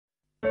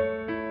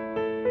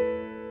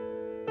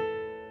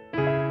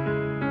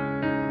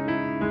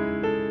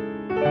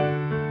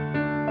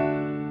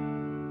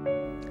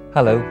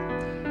Hello.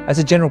 As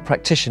a general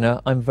practitioner,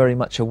 I'm very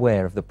much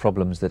aware of the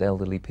problems that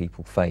elderly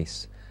people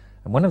face.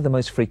 And one of the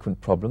most frequent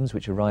problems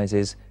which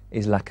arises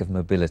is lack of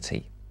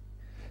mobility.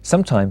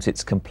 Sometimes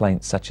it's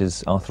complaints such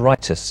as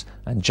arthritis,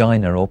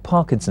 angina or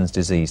Parkinson's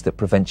disease that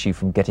prevents you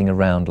from getting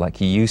around like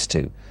you used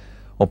to.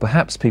 Or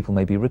perhaps people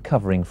may be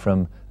recovering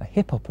from a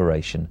hip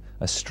operation,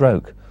 a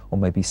stroke, or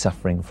maybe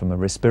suffering from a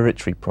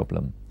respiratory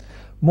problem.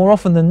 More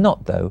often than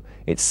not, though,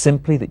 it's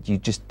simply that you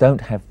just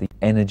don't have the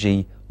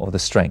energy or the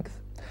strength.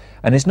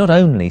 And it's not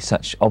only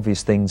such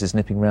obvious things as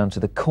nipping round to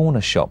the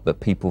corner shop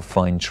that people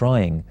find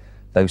trying.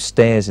 Those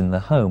stairs in the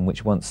home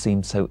which once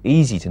seemed so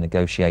easy to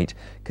negotiate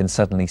can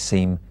suddenly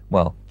seem,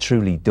 well,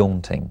 truly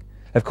daunting.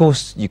 Of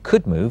course, you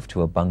could move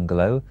to a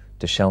bungalow,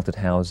 to sheltered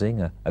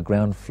housing, a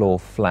ground floor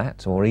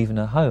flat, or even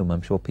a home.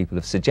 I'm sure people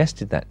have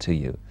suggested that to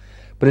you.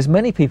 But as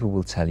many people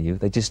will tell you,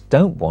 they just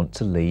don't want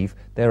to leave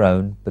their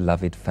own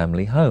beloved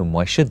family home.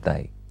 Why should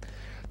they?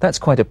 That's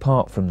quite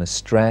apart from the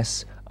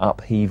stress,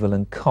 upheaval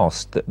and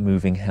cost that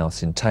moving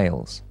house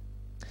entails.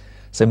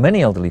 So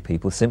many elderly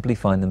people simply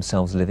find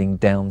themselves living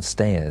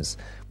downstairs,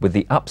 with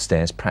the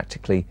upstairs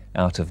practically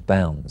out of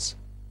bounds.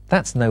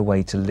 That's no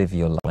way to live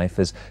your life,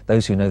 as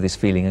those who know this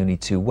feeling only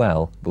too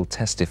well will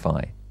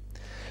testify.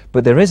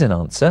 But there is an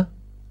answer: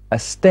 a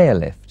stair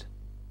lift.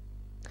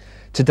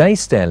 Today's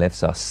stair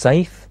lifts are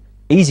safe,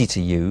 easy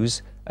to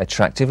use,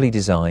 attractively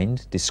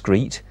designed,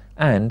 discreet,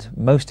 and,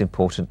 most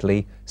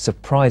importantly,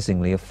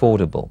 surprisingly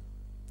affordable.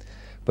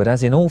 But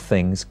as in all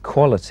things,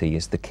 quality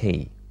is the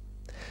key.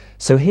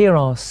 So here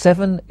are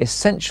 7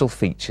 essential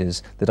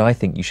features that I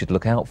think you should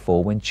look out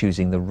for when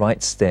choosing the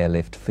right stair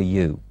lift for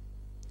you.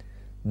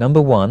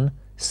 Number 1,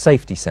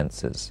 safety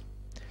sensors.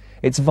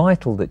 It's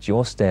vital that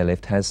your stair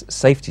lift has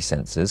safety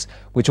sensors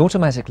which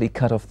automatically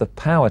cut off the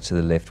power to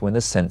the lift when the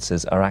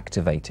sensors are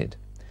activated.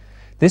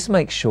 This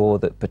makes sure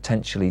that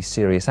potentially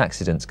serious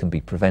accidents can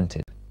be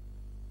prevented.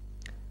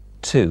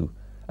 2,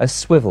 a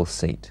swivel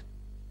seat.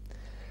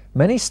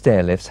 Many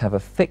stair lifts have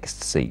a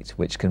fixed seat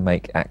which can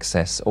make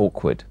access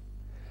awkward.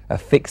 A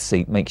fixed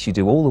seat makes you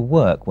do all the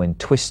work when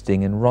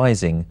twisting and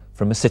rising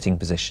from a sitting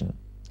position.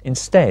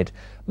 Instead,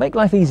 make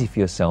life easy for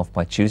yourself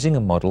by choosing a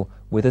model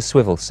with a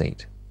swivel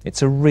seat.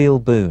 It's a real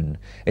boon,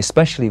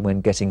 especially when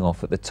getting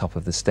off at the top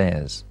of the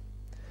stairs.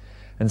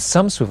 And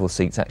some swivel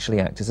seats actually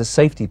act as a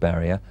safety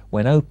barrier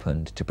when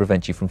opened to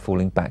prevent you from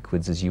falling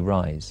backwards as you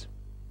rise.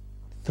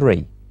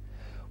 3.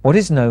 What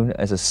is known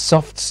as a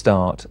soft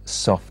start,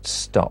 soft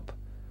stop.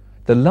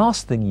 The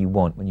last thing you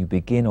want when you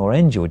begin or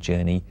end your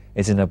journey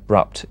is an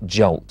abrupt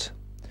jolt.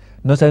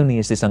 Not only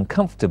is this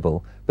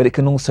uncomfortable, but it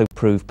can also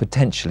prove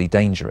potentially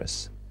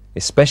dangerous,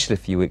 especially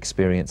if you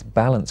experience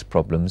balance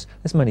problems,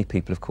 as many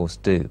people of course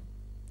do.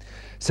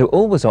 So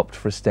always opt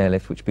for a stair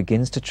lift which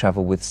begins to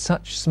travel with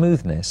such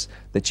smoothness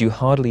that you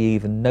hardly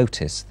even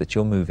notice that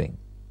you're moving.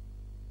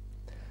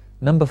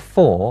 Number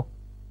 4,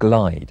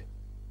 glide.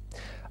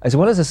 As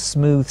well as a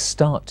smooth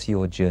start to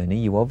your journey,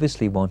 you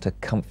obviously want a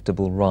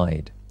comfortable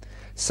ride.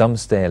 Some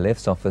stair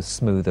lifts offer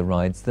smoother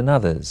rides than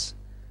others.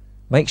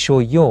 Make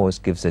sure yours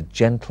gives a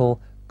gentle,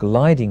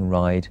 gliding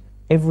ride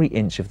every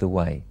inch of the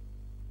way.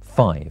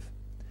 5.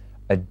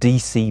 A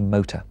DC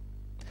motor.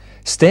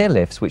 Stair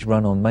lifts which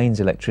run on mains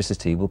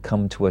electricity will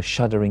come to a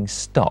shuddering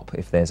stop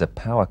if there's a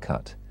power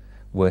cut.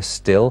 Worse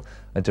still,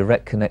 a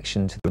direct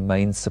connection to the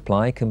mains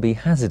supply can be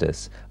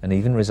hazardous and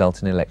even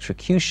result in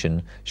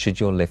electrocution should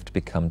your lift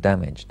become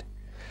damaged.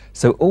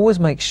 So always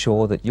make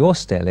sure that your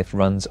stair lift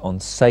runs on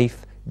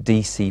safe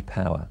DC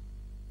power.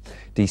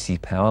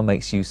 DC power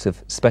makes use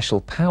of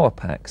special power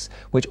packs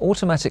which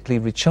automatically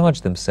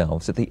recharge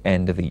themselves at the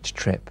end of each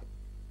trip.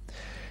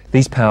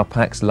 These power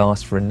packs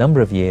last for a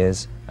number of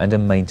years and are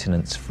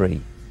maintenance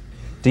free.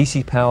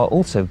 DC power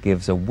also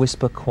gives a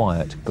whisper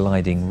quiet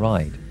gliding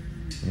ride.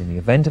 And in the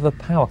event of a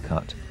power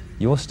cut,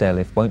 your stair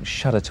lift won't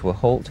shudder to a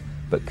halt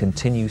but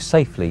continue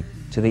safely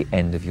to the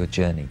end of your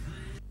journey.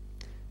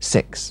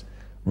 6.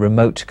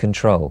 Remote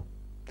control.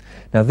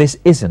 Now this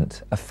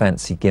isn't a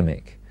fancy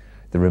gimmick.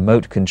 The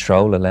remote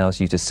control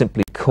allows you to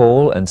simply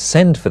call and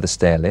send for the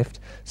stair lift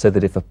so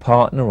that if a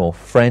partner or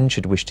friend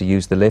should wish to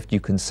use the lift, you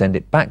can send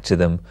it back to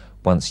them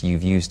once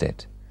you've used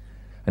it.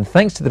 And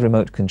thanks to the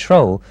remote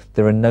control,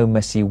 there are no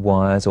messy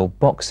wires or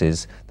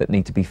boxes that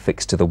need to be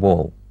fixed to the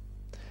wall.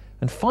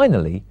 And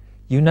finally,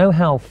 you know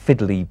how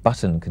fiddly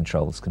button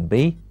controls can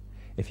be.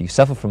 If you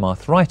suffer from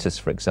arthritis,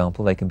 for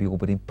example, they can be all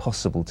but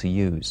impossible to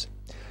use.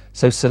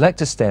 So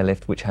select a stair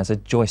lift which has a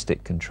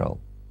joystick control.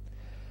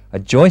 A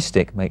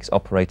joystick makes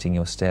operating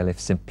your stair lift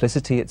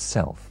simplicity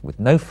itself, with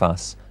no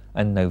fuss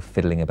and no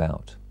fiddling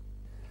about.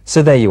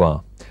 So there you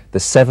are, the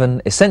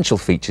 7 essential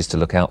features to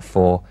look out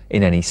for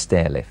in any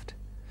stair lift.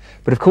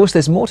 But of course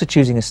there's more to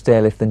choosing a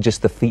stair lift than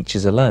just the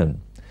features alone.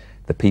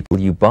 The people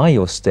you buy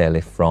your stair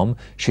lift from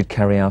should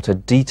carry out a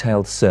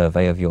detailed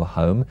survey of your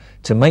home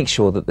to make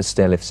sure that the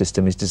stair lift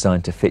system is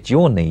designed to fit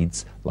your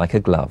needs like a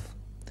glove.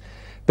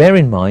 Bear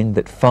in mind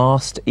that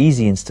fast,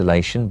 easy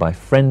installation by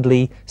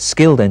friendly,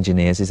 skilled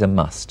engineers is a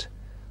must.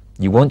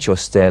 You want your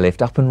stair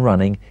lift up and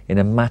running in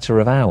a matter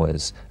of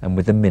hours and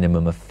with a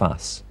minimum of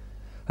fuss.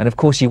 And of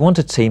course you want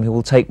a team who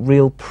will take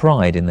real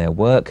pride in their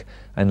work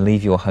and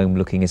leave your home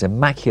looking as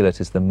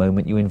immaculate as the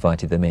moment you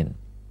invited them in.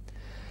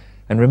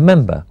 And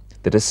remember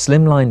that a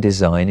slimline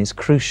design is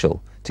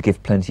crucial to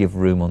give plenty of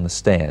room on the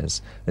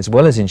stairs, as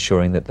well as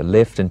ensuring that the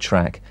lift and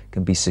track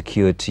can be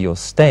secured to your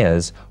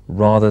stairs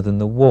rather than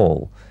the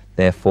wall,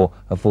 therefore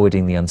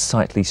avoiding the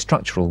unsightly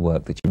structural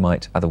work that you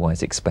might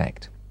otherwise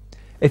expect.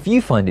 If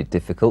you find it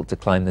difficult to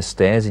climb the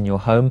stairs in your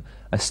home,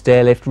 a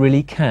stairlift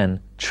really can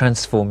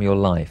transform your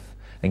life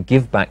and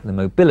give back the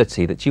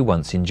mobility that you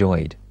once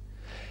enjoyed.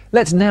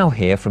 Let's now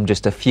hear from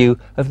just a few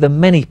of the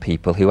many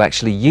people who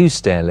actually use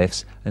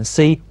stairlifts and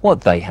see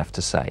what they have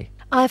to say.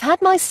 I've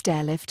had my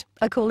stairlift,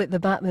 I call it the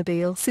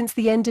Batmobile, since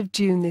the end of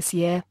June this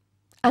year,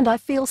 and I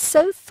feel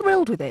so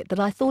thrilled with it that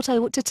I thought I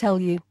ought to tell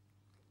you.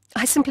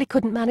 I simply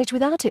couldn't manage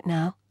without it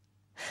now.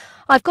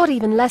 I've got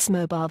even less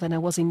mobile than I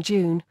was in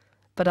June,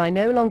 but I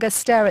no longer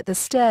stare at the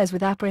stairs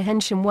with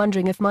apprehension,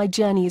 wondering if my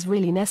journey is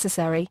really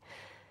necessary.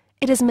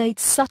 It has made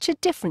such a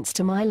difference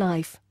to my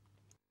life.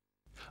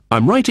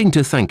 I'm writing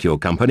to thank your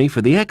company for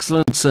the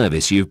excellent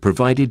service you've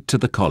provided to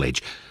the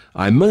college.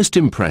 I'm most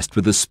impressed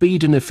with the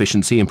speed and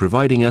efficiency in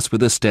providing us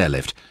with a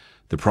stairlift.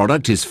 The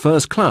product is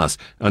first class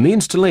and the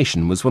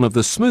installation was one of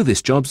the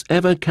smoothest jobs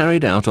ever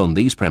carried out on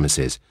these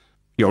premises.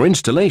 Your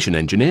installation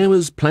engineer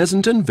was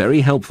pleasant and very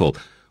helpful.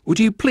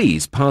 Would you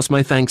please pass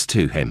my thanks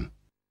to him?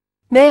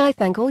 May I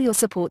thank all your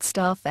support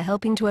staff for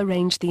helping to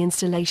arrange the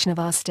installation of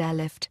our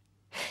stairlift.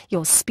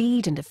 Your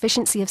speed and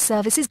efficiency of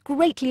service is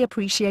greatly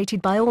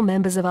appreciated by all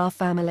members of our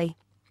family.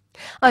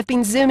 I've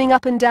been zooming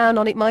up and down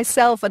on it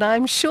myself, and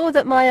I'm sure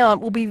that my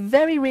aunt will be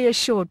very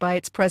reassured by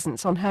its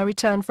presence on her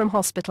return from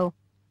hospital.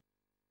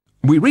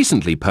 We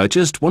recently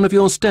purchased one of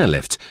your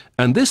stairlifts,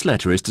 and this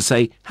letter is to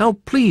say how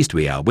pleased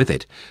we are with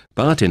it,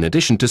 but in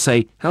addition to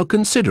say how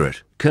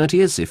considerate,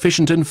 courteous,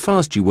 efficient and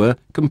fast you were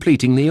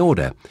completing the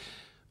order.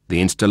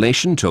 The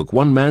installation took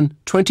one man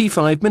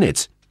 25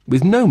 minutes,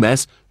 with no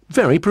mess,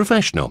 very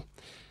professional.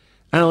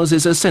 Ours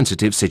is a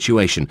sensitive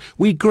situation.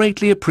 We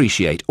greatly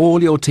appreciate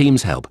all your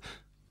team's help.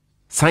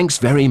 Thanks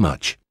very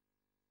much.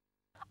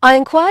 I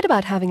inquired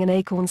about having an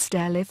Acorn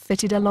Stairlift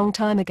fitted a long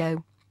time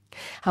ago.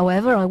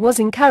 However, I was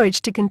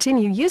encouraged to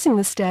continue using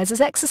the stairs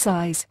as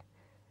exercise.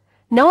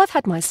 Now I've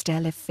had my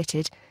stairlift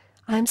fitted,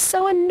 I am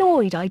so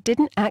annoyed I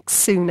didn't act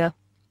sooner.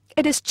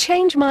 It has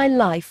changed my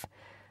life,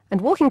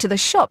 and walking to the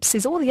shops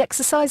is all the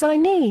exercise I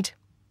need.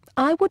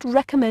 I would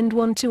recommend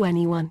one to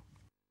anyone.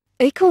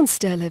 Acorn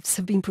Stairlifts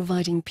have been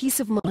providing peace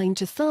of mind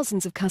to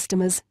thousands of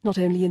customers, not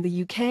only in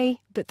the UK,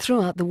 but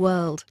throughout the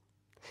world.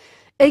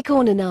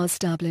 Acorn are now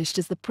established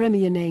as the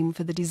premier name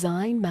for the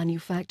design,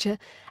 manufacture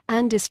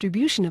and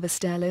distribution of a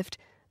stairlift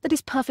that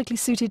is perfectly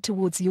suited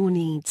towards your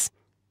needs.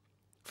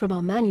 From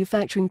our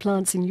manufacturing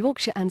plants in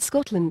Yorkshire and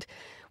Scotland,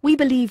 we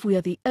believe we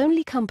are the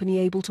only company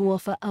able to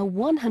offer a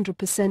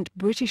 100%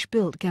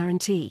 British-built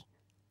guarantee.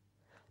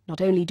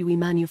 Not only do we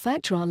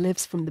manufacture our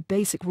lifts from the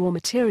basic raw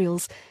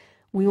materials,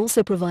 we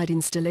also provide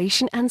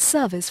installation and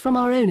service from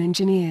our own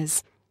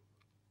engineers.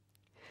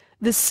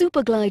 The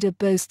Super Glider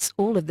boasts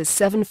all of the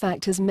 7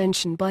 factors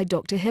mentioned by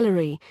Dr.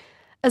 Hilary,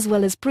 as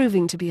well as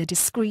proving to be a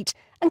discreet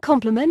and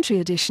complementary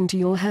addition to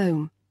your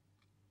home.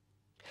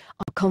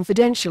 Our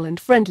confidential and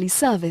friendly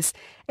service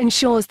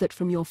ensures that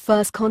from your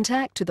first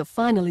contact to the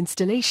final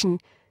installation,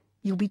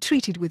 you'll be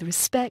treated with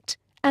respect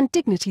and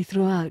dignity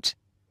throughout.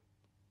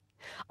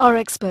 Our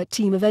expert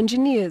team of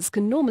engineers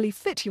can normally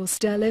fit your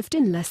stairlift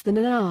in less than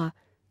an hour,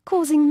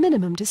 causing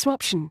minimum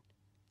disruption.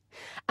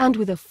 And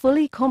with a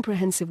fully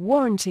comprehensive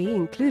warranty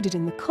included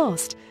in the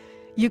cost,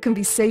 you can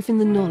be safe in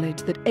the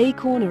knowledge that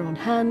Acorn are on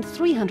hand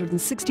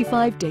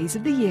 365 days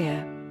of the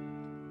year.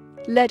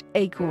 Let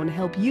Acorn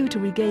help you to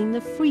regain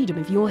the freedom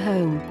of your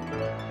home.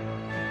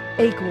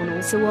 Acorn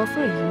also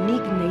offer a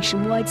unique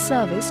nationwide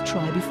service,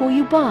 try before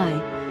you buy,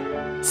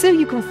 so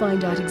you can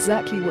find out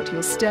exactly what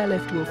your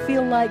stairlift will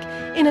feel like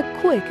in a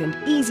quick and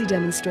easy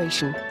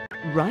demonstration,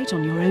 right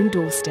on your own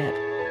doorstep.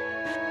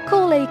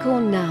 Call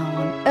Acorn now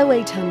on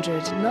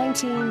 0800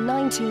 19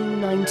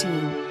 19 19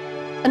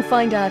 and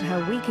find out how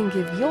we can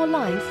give your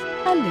life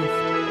a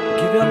lift.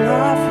 Give your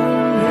life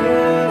a